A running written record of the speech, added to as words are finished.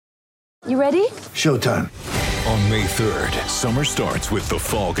You ready? Showtime. On May 3rd, summer starts with The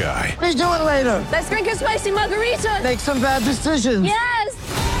Fall Guy. Let's do it later. Let's drink a spicy margarita. Make some bad decisions.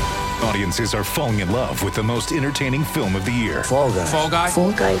 Yes! Audiences are falling in love with the most entertaining film of the year. Fall Guy. Fall Guy?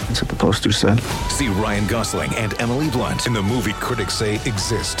 Fall guy. That's what the poster said. See Ryan Gosling and Emily Blunt in the movie critics say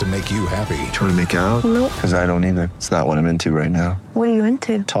exists to make you happy. Trying to make it out? Nope. Because I don't either. It's not what I'm into right now. What are you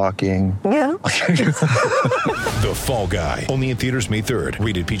into? Talking. Yeah. The Fall Guy. Only in theaters May 3rd.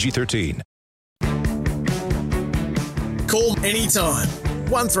 Rated PG-13. Call anytime.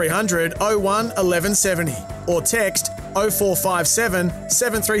 1300 01 1170 or text 0457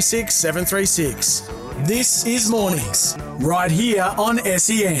 736 736. This is Mornings, right here on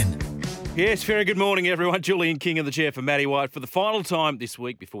SEN. Yes, very good morning, everyone. Julian King in the chair for Matty White for the final time this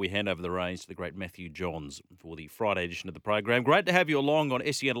week before we hand over the reins to the great Matthew Johns for the Friday edition of the program. Great to have you along on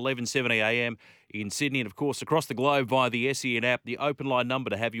SEN 1170 AM in Sydney and, of course, across the globe via the SEN app. The open line number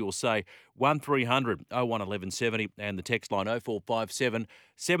to have you all say 1300 01 1170 and the text line 0457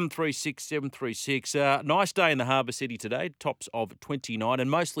 736 736. Nice day in the Harbour City today, tops of 29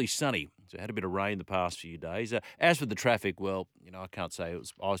 and mostly sunny. So had a bit of rain the past few days. As for the traffic, well, I can't say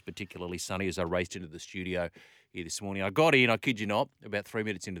I was particularly sunny as I raced into the studio here this morning. I got in, I kid you not, about 3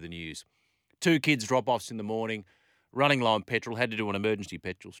 minutes into the news. 2 kids drop-offs in the morning, running low on petrol, had to do an emergency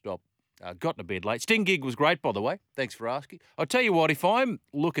petrol stop. Got to bed late. Sting gig was great, by the way. Thanks for asking. I'll tell you what, if I'm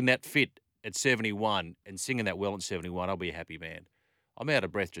looking that fit at 71 and singing that well at 71, I'll be a happy man. I'm out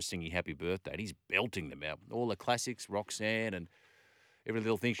of breath just singing Happy Birthday, and he's belting them out. All the classics, Roxanne, and every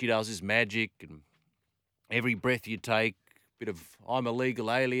little thing she does is magic, and every breath you take, bit of I'm a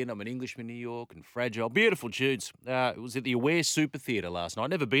legal alien, I'm an Englishman in New York, and Fragile. Beautiful tunes. It was at the Aware Super Theatre last night.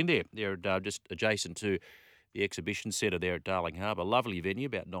 Never been there. They're just adjacent to the exhibition centre there at Darling Harbour. Lovely venue,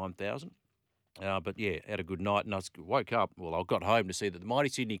 about 9,000. But, yeah, had a good night, and I woke up. Well, I got home to see that the mighty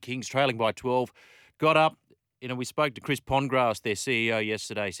Sydney Kings, trailing by 12, got up. We spoke to Chris Pongrass, their CEO,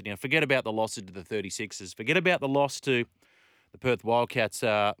 yesterday, saying, forget about the losses to the 36ers. Forget about the loss to the Perth Wildcats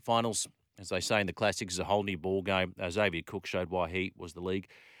finals, as they say in the classics, is a whole new ball game. Xavier Cook showed why he was the league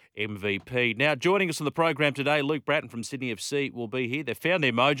MVP. Now, joining us on the program today, Luke Bratton from Sydney FC will be here. They've found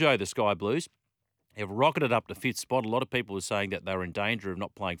their mojo, the Sky Blues. Have rocketed up to 5th spot. A lot of people are saying that they were in danger of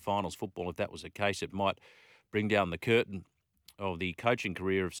not playing finals football. If that was the case, it might bring down the curtain of the coaching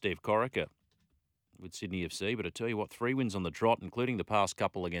career of Steve Corica with Sydney FC. But I tell you what, 3 wins on the trot, including the past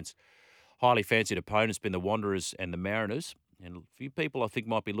couple against highly fancied opponents, been the Wanderers and the Mariners. And a few people, I think,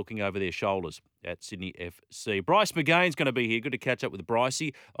 might be looking over their shoulders at Sydney FC. Bryce McGain's going to be here. Good to catch up with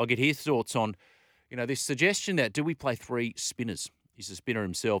Brycey. I'll get his thoughts on, this suggestion that do we play 3 spinners? He's a spinner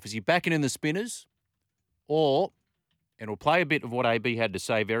himself. Is he backing in the spinners? Or, and we'll play a bit of what AB had to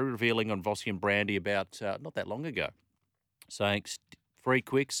say, very revealing on Vossi and Brandy about not that long ago, saying 3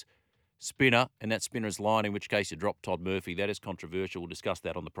 quicks, spinner, and that spinner's line, in which case you drop Todd Murphy. That is controversial. We'll discuss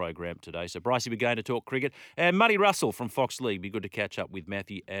that on the program today. So Brycey began to talk cricket. And Muddy Russell from Fox League. Be good to catch up with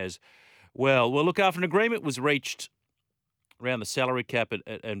Matthew as well. Well, look, after an agreement was reached around the salary cap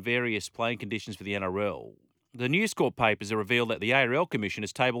and various playing conditions for the NRL, the News Corp papers have revealed that the ARL Commission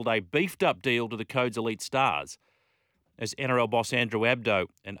has tabled a beefed-up deal to the Codes Elite Stars as NRL boss Andrew Abdo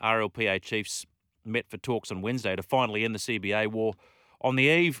and RLPA chiefs met for talks on Wednesday to finally end the CBA war on the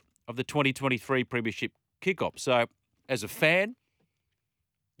eve of the 2023 Premiership kick-off. So, as a fan,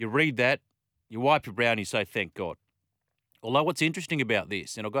 you read that, you wipe your brow and you say, thank God. Although what's interesting about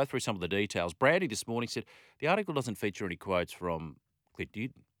this, and I'll go through some of the details, Brandy this morning said the article doesn't feature any quotes from Clint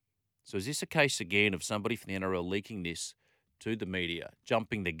Dewden. So is this a case again of somebody from the NRL leaking this to the media,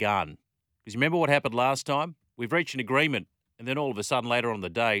 jumping the gun? Because you remember what happened last time? We've reached an agreement, and then all of a sudden later on in the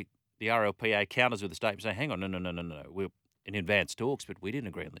day, the RLPA counters with a statement saying, hang on, no. We're in advanced talks, but we didn't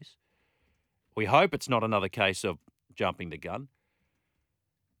agree on this. We hope it's not another case of jumping the gun,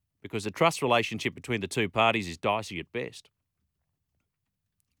 because the trust relationship between the two parties is dicey at best.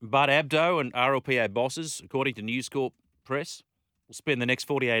 But Abdo and RLPA bosses, according to News Corp Press, will spend the next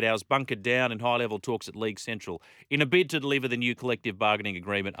 48 hours bunkered down in high-level talks at League Central in a bid to deliver the new collective bargaining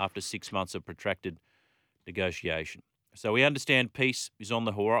agreement after 6 months of protracted negotiation. So we understand peace is on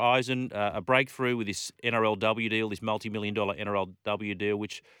the horizon, a breakthrough with this NRLW deal, this multi-million-dollar NRLW deal,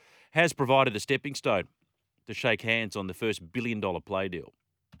 which has provided a stepping stone to shake hands on the first billion-dollar play deal,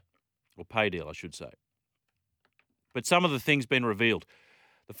 or pay deal, I should say. But some of the things been revealed.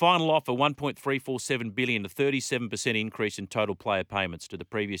 The final offer, $1.347 billion, a 37% increase in total player payments to the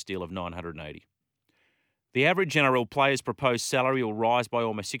previous deal of $980. The average NRL player's proposed salary will rise by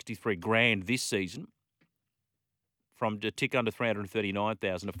almost $63,000 this season, from a tick under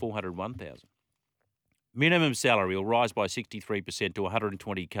 $339,000 to $401,000. Minimum salary will rise by 63% to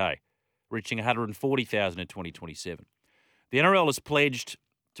 $120K. reaching 140,000 in 2027. The NRL has pledged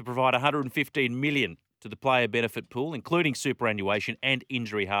to provide 115 million to the player benefit pool, including superannuation and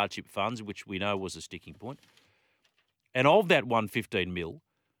injury hardship funds, which we know was a sticking point. And of that 115 mil,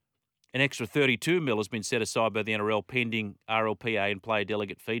 an extra 32 mil has been set aside by the NRL pending RLPA and player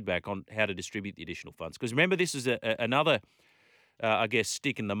delegate feedback on how to distribute the additional funds. Because remember, this is another,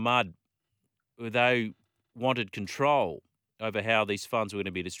 stick in the mud. They wanted control over how these funds were going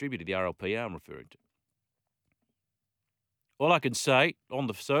to be distributed, the RLPA I'm referring to. All I can say on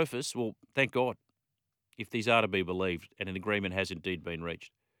the surface, well, thank God, if these are to be believed and an agreement has indeed been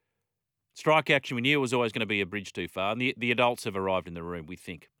reached. Strike action we knew was always going to be a bridge too far, and the adults have arrived in the room, we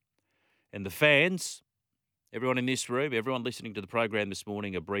think. And the fans, everyone in this room, everyone listening to the program this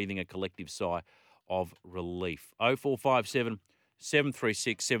morning are breathing a collective sigh of relief. 0457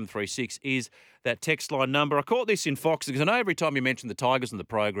 736 736 is that text line number. I caught this in Fox because I know every time you mention the Tigers in the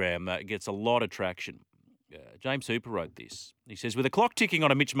program, it gets a lot of traction. James Hooper wrote this. He says, with the clock ticking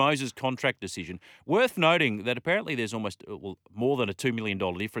on a Mitch Moses contract decision, worth noting that apparently there's almost more than a $2 million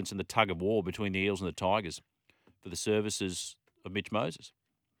difference in the tug of war between the Eels and the Tigers for the services of Mitch Moses.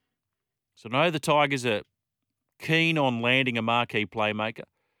 So I know the Tigers are keen on landing a marquee playmaker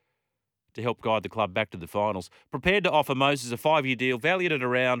to help guide the club back to the finals, prepared to offer Moses a 5-year deal valued at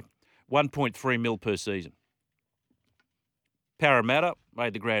around 1.3 mil per season. Parramatta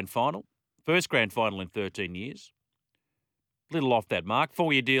made the grand final, first grand final in 13 years. Little off that mark,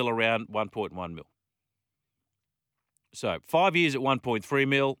 4-year deal around 1.1 mil. So 5 years at 1.3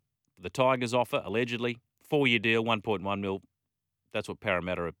 mil, the Tigers offer, allegedly. 4-year deal, 1.1 mil. That's what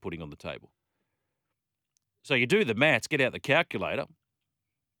Parramatta are putting on the table. So you do the maths, get out the calculator.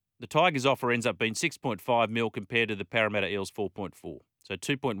 The Tigers' offer ends up being 6.5 mil compared to the Parramatta Eels 4.4. So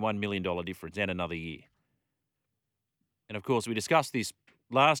 $2.1 million difference and another year. And, of course, we discussed this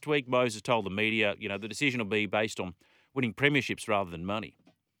last week. Moses told the media, the decision will be based on winning premierships rather than money.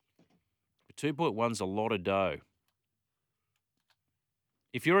 But 2.1's a lot of dough.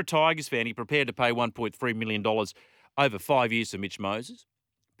 If you're a Tigers fan, you're prepared to pay $1.3 million over 5 years for Mitch Moses.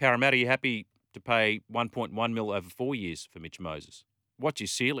 Parramatta, you happy to pay 1.1 mil over 4 years for Mitch Moses? What's your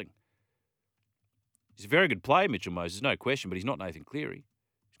ceiling? He's a very good player, Mitchell Moses, no question, but he's not Nathan Cleary.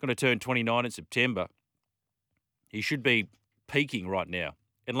 He's going to turn 29 in September. He should be peaking right now.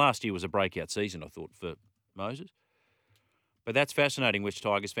 And last year was a breakout season, I thought, for Moses. But that's fascinating, West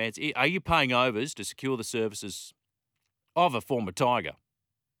Tigers fans. Are you paying overs to secure the services of a former Tiger,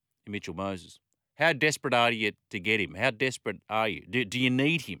 Mitchell Moses? How desperate are you to get him? How desperate are you? Do you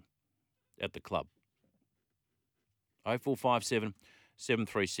need him at the club? 0457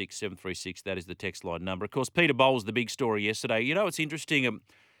 736 736, that is the text line number. Of course, Peter Bol was the big story yesterday. It's interesting, and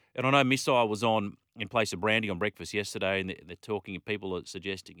I know Missile was on in place of Brandy on breakfast yesterday, and they're talking, people are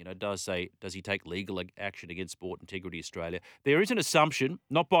suggesting, does he take legal action against Sport Integrity Australia? There is an assumption,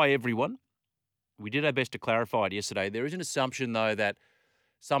 not by everyone. We did our best to clarify it yesterday. There is an assumption, though, that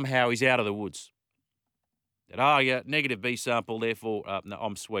somehow he's out of the woods. That, negative B sample, therefore, no,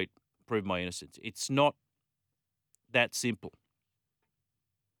 I'm sweet, prove my innocence. It's not that simple.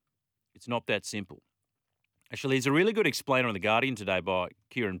 It's not that simple. Actually, there's a really good explainer on The Guardian today by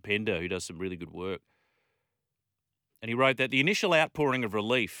Kieran Pender, who does some really good work. And he wrote that the initial outpouring of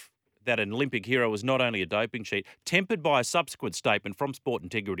relief that an Olympic hero was not only a doping cheat, tempered by a subsequent statement from Sport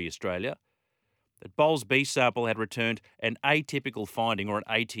Integrity Australia that Bol's B sample had returned an atypical finding, or an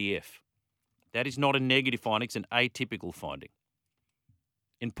ATF. That is not a negative finding, it's an atypical finding.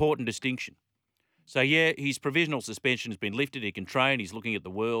 Important distinction. So, his provisional suspension has been lifted. He can train. He's looking at the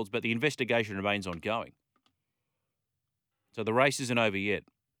Worlds, but the investigation remains ongoing. So the race isn't over yet.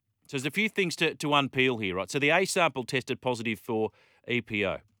 So there's a few things to unpeel here, right? So the A sample tested positive for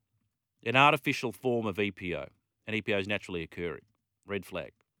EPO, an artificial form of EPO, and EPO is naturally occurring. Red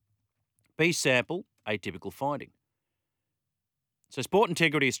flag. B sample, atypical finding. So Sport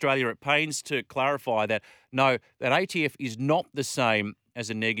Integrity Australia are at pains to clarify that, no, that ATF is not the same as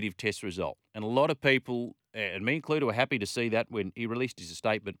a negative test result. And a lot of people, and me included, were happy to see that when he released his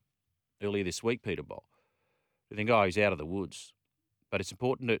statement earlier this week, Peter Bol. They think, he's out of the woods. But it's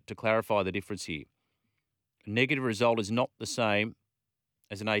important to clarify the difference here. A negative result is not the same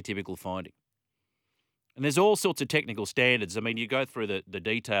as an atypical finding. And there's all sorts of technical standards. I mean, you go through the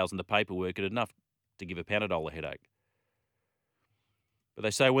details and the paperwork, and enough to give a Panadol a headache. But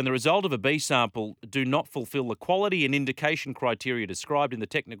they say when the result of a B sample do not fulfil the quality and indication criteria described in the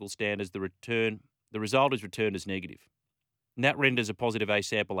technical standards, the result is returned as negative. And that renders a positive A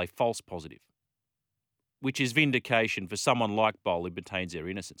sample a false positive, which is vindication for someone like Bol who maintains their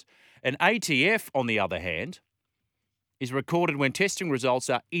innocence. An ATF, on the other hand, is recorded when testing results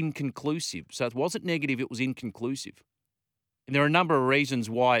are inconclusive. So it wasn't negative, it was inconclusive. And there are a number of reasons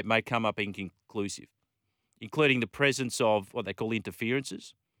why it may come up inconclusive, including the presence of what they call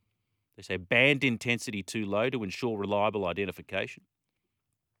interferences. They say band intensity too low to ensure reliable identification.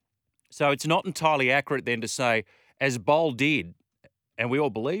 So it's not entirely accurate then to say, as Boll did, and we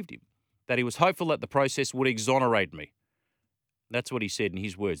all believed him, that he was hopeful that the process would exonerate me. That's what he said in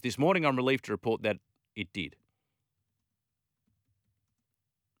his words. This morning I'm relieved to report that it did.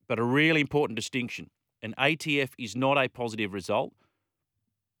 But a really important distinction. An ATF is not a positive result,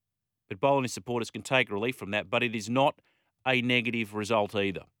 but Boll and his supporters can take relief from that, but it is not a negative result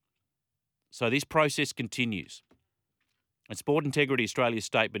either. So this process continues. And Sport Integrity Australia's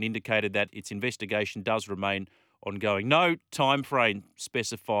statement indicated that its investigation does remain ongoing. No time frame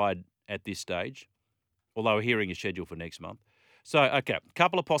specified at this stage, although a hearing is scheduled for next month. So, okay, a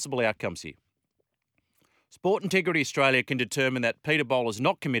couple of possible outcomes here. Sport Integrity Australia can determine that Peter Boll has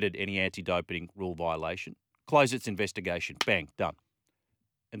not committed any anti-doping rule violation, close its investigation, bang, done.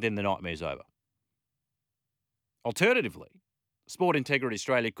 And then the nightmare's over. Alternatively, Sport Integrity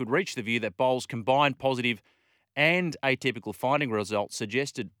Australia could reach the view that Boll's combined positive and atypical finding results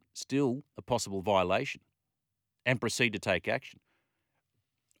suggested still a possible violation and proceed to take action.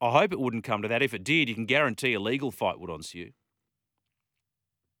 I hope it wouldn't come to that. If it did, you can guarantee a legal fight would ensue.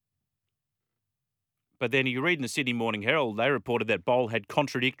 But then you read in the Sydney Morning Herald, they reported that Boll had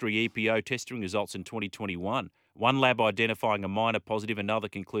contradictory EPO testing results in 2021. One lab identifying a minor positive, another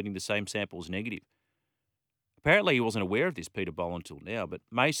concluding the same sample was negative. Apparently he wasn't aware of this, Peter Boll, until now, but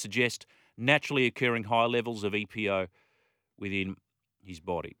may suggest naturally occurring high levels of EPO within his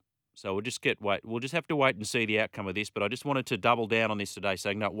body. So we'll just have to wait and see the outcome of this, but I just wanted to double down on this today,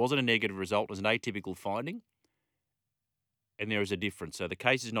 saying no, it wasn't a negative result, it was an atypical finding, and there is a difference. So the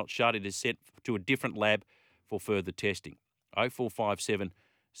case is not shut, it is sent to a different lab for further testing. 0457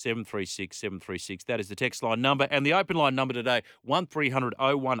 736 736. That is the text line number. And the open line number today, 1300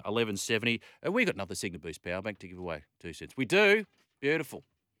 01 1170. And we got another Signa Boost Power Bank to give away, 2 cents. We do. Beautiful.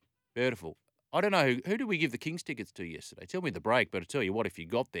 Beautiful. I don't know, who did we give the Kings tickets to yesterday? Tell me the break, but I tell you what, if you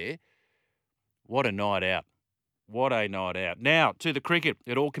got there, what a night out. What a night out. Now, to the cricket.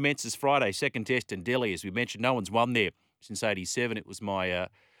 It all commences Friday, second test in Delhi. As we mentioned, no one's won there since 87. It was my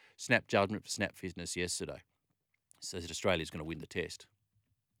snap judgment for Snap Fitness yesterday. Says that Australia's going to win the test.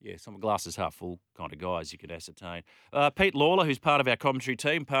 Yeah, some glasses half full kind of guys you could ascertain. Pete Lawler, who's part of our commentary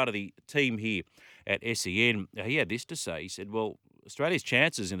team, part of the team here at SEN, he had this to say. He said, well, Australia's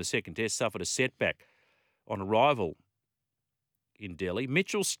chances in the second test suffered a setback on arrival in Delhi.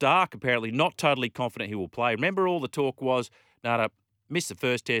 Mitchell Starc apparently not totally confident he will play. Remember, all the talk was, no, miss the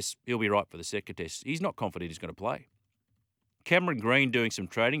first test, he'll be right for the second test. He's not confident he's going to play. Cameron Green doing some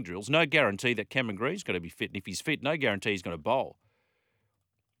training drills. No guarantee that Cameron Green's going to be fit. And if he's fit, no guarantee he's going to bowl.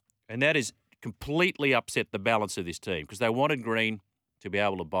 And that has completely upset the balance of this team because they wanted Green to be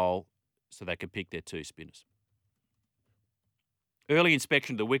able to bowl so they could pick their 2 spinners. Early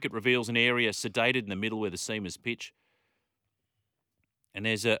inspection of the wicket reveals an area sedated in the middle where the seamers pitch. And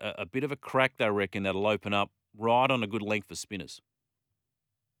there's a bit of a crack, they reckon, that'll open up right on a good length for spinners.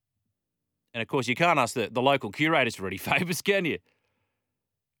 And, of course, you can't ask the local curators for any favours, can you?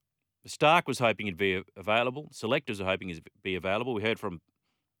 Starc was hoping he'd be available. Selectors are hoping he'd be available. We heard from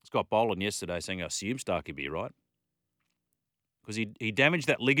Scott Boland yesterday saying, I assume Starc would be right. Because he damaged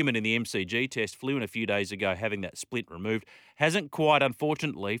that ligament in the MCG test, flew in a few days ago, having that splint removed. Hasn't quite,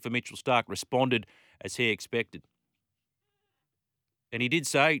 unfortunately, for Mitchell Starc, responded as he expected. And he did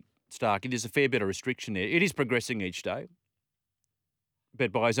say, Starc, there's a fair bit of restriction there. It is progressing each day.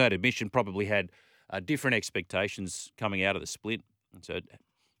 But by his own admission, probably had different expectations coming out of the splint. And so it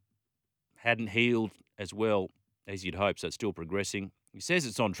hadn't healed as well as you'd hope, so it's still progressing. He says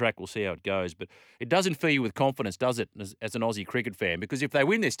it's on track. We'll see how it goes. But it doesn't fill you with confidence, does it, as an Aussie cricket fan? Because if they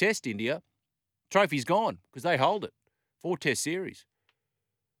win this test, India, trophy's gone because they hold it. 4-test series.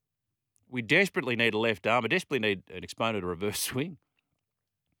 We desperately need a left arm. We desperately need an exponent of reverse swing.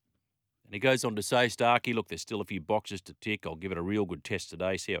 And he goes on to say, Starkey, look, there's still a few boxes to tick. I'll give it a real good test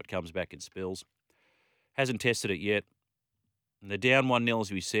today, see how it comes back in spells. Hasn't tested it yet. And they're down 1-0,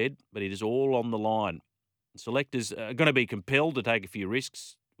 as we said, but it is all on the line. Selectors are going to be compelled to take a few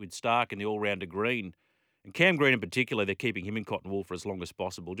risks with Starc and the all-rounder Green. And Cam Green in particular, they're keeping him in cotton wool for as long as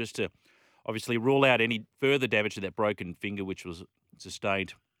possible, just to obviously rule out any further damage to that broken finger, which was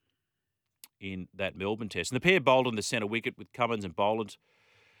sustained in that Melbourne test. And the pair bowled on the centre wicket with Cummins and Boland.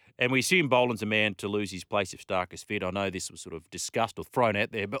 And we assume Boland's a man to lose his place if Starc is fit. I know this was sort of discussed or thrown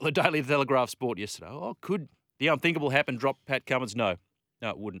out there, but the Daily Telegraph Sport yesterday, could the unthinkable happen, drop Pat Cummins? No,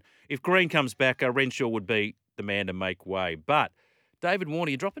 it wouldn't. If Green comes back, Renshaw would be the man to make way. But David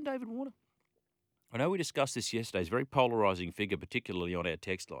Warner, you're dropping David Warner? I know we discussed this yesterday. He's a very polarising figure, particularly on our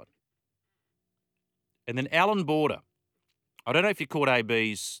text line. And then Alan Border. I don't know if you caught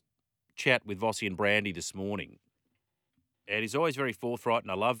AB's chat with Vossi and Brandy this morning. And he's always very forthright,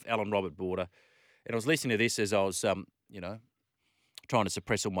 and I love Alan Robert Border. And I was listening to this as I was, trying to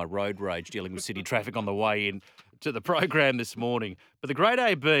suppress all my road rage dealing with city traffic on the way in to the program this morning. But the great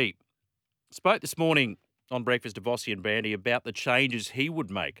AB spoke this morning on Breakfast to Vossi and Brandy about the changes he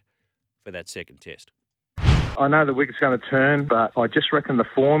would make for that second test. I know the wicket's going to turn, but I just reckon the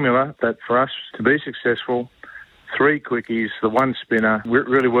formula that for us to be successful, 3 quickies, the 1 spinner,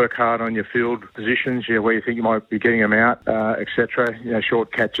 really work hard on your field positions, where you think you might be getting them out, etc.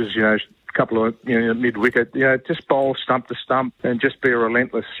 Short catches, a couple of mid-wicket, just bowl stump to stump and just be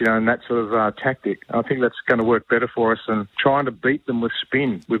relentless, in that sort of tactic. I think that's going to work better for us than trying to beat them with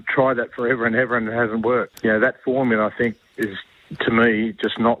spin. We've tried that forever and ever and it hasn't worked. That formula, I think, is, to me,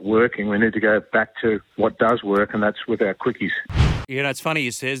 just not working. We need to go back to what does work, and that's with our quickies. It's funny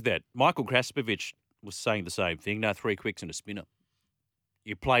he says that. Michael Kraspovich was saying the same thing. No, 3 quicks and a spinner.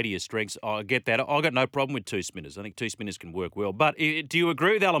 You play to your strengths. I get that. I got no problem with 2 spinners. I think 2 spinners can work well. But do you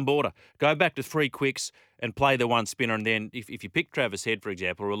agree with Alan Border? Go back to 3 quicks and play the 1 spinner, and then if you pick Travis Head, for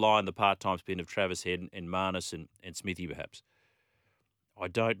example, rely on the part-time spin of Travis Head and Marnus and Smithy, perhaps. I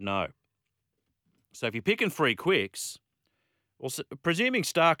don't know. So if you're picking 3 quicks, also, presuming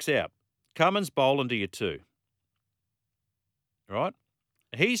Stark's out, Cummins, Boland to your 2. Right?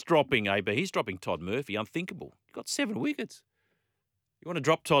 He's dropping AB. He's dropping Todd Murphy. Unthinkable. He got 7 wickets. You want to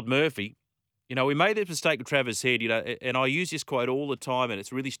drop Todd Murphy? We made this mistake with Travis Head, and I use this quote all the time, and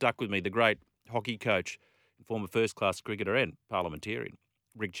it's really stuck with me. The great hockey coach, former first-class cricketer and parliamentarian,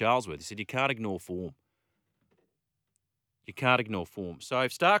 Rick Charlesworth, he said, you can't ignore form. You can't ignore form. So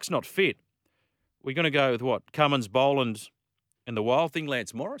if Stark's not fit, we're going to go with what? Cummins, Boland, and the wild thing,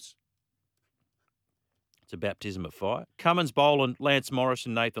 Lance Morris. It's a baptism of fire. Cummins, Boland, Lance Morris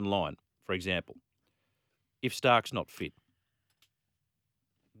and Nathan Lyon, for example, if Stark's not fit.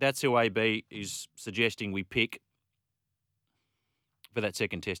 That's who AB is suggesting we pick for that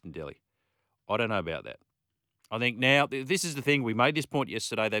second test in Delhi. I don't know about that. I think now, this is the thing, we made this point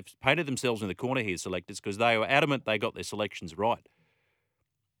yesterday, they've painted themselves in the corner here, selectors, because they were adamant they got their selections right.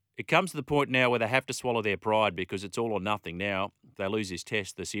 It comes to the point now where they have to swallow their pride because it's all or nothing. Now, if they lose this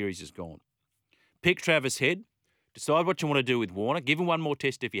test, the series is gone. Pick Travis Head. Decide what you want to do with Warner. Give him 1 more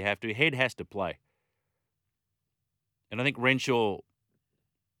test if you have to. Head has to play. And I think Renshaw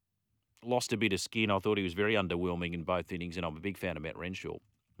lost a bit of skin. I thought he was very underwhelming in both innings, and I'm a big fan of Matt Renshaw.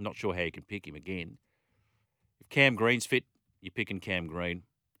 I'm not sure how you can pick him again. If Cam Green's fit, you're picking Cam Green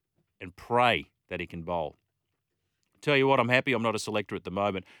and pray that he can bowl. Tell you what, I'm happy I'm not a selector at the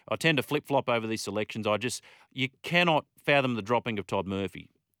moment. I tend to flip-flop over these selections. You cannot fathom the dropping of Todd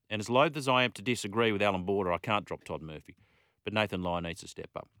Murphy. And as loath as I am to disagree with Alan Border, I can't drop Todd Murphy. But Nathan Lyon needs to step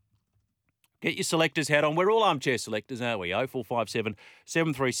up. Get your selectors hat on. We're all armchair selectors, aren't we? 0457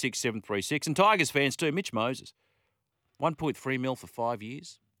 736 736. And Tigers fans too. Mitch Moses, 1.3 mil for 5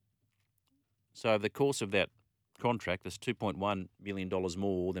 years. So over the course of that contract, that's $2.1 million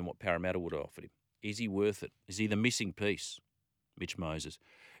more than what Parramatta would have offered him. Is he worth it? Is he the missing piece? Mitch Moses.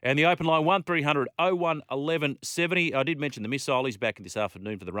 And the open line, 1300 01 1170. I did mention the missile. He's back this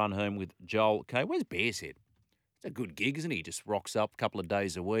afternoon for the run home with Joel Kay. Where's Bears Head? It's a good gig, isn't he? He just rocks up a couple of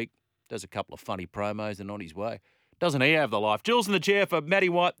days a week, does a couple of funny promos and on his way. Doesn't he have the life? Jules in the chair for Matty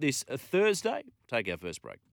White this Thursday. Take our first break.